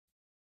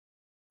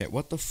Yeah,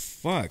 what the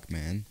fuck,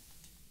 man?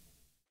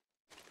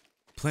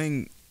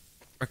 Playing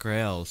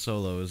Recreal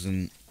solos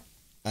and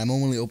I'm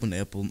only open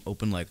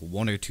like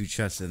one or two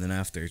chests and then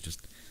after it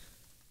just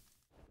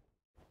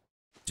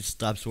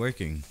stops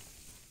working.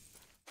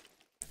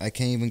 I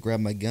can't even grab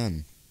my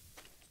gun.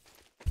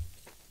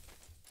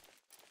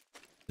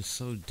 It's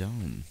so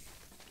dumb.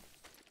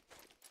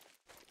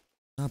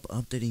 Stop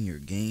updating your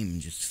game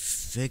and just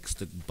fix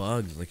the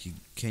bugs. Like, you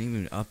can't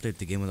even update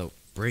the game without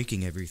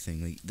breaking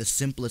everything. Like, the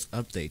simplest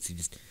updates,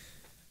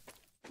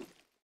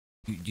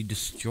 you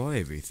destroy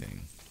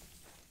everything.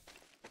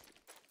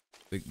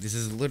 Like, this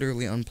is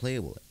literally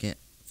unplayable. I can't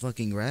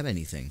fucking grab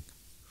anything.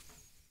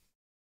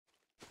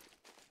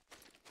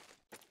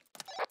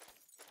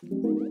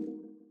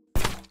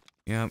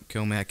 Yeah,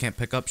 kill me. I can't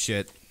pick up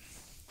shit.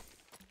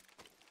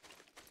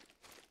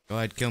 Go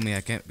ahead, kill me.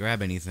 I can't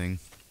grab anything.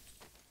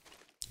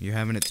 You're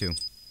having it too.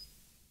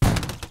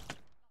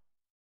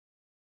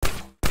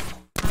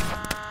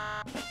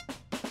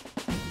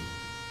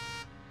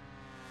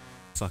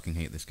 Fucking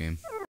hate this game.